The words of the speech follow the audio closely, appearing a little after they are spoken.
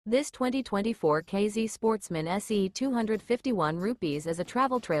This 2024 K-Z Sportsmen SE 251 rupees is a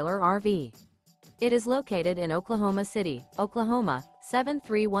travel trailer RV. It is located in Oklahoma City, Oklahoma,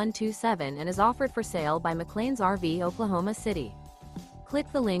 73127 and is offered for sale by McClain's RV Oklahoma City. Click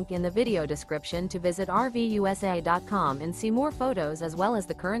the link in the video description to visit RVUSA.com and see more photos as well as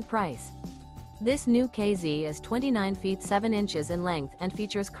the current price. This new K-Z is 29 feet 7 inches in length and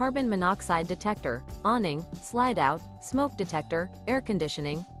features carbon monoxide detector, awning, slide-out, smoke detector, air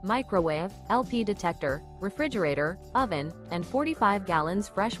conditioning, microwave, LP detector, refrigerator, oven, and 45 gallons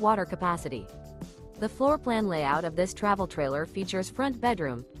fresh water capacity. The floor plan layout of this travel trailer features front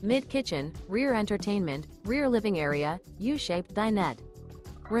bedroom, mid-kitchen, rear entertainment, rear living area, U-shaped dinette.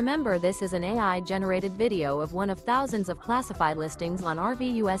 Remember, this is an AI-generated video of one of thousands of classified listings on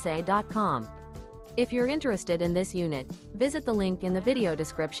RVUSA.com. If you're interested in this unit, visit the link in the video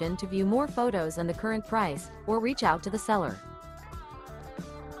description to view more photos and the current price, or reach out to the seller.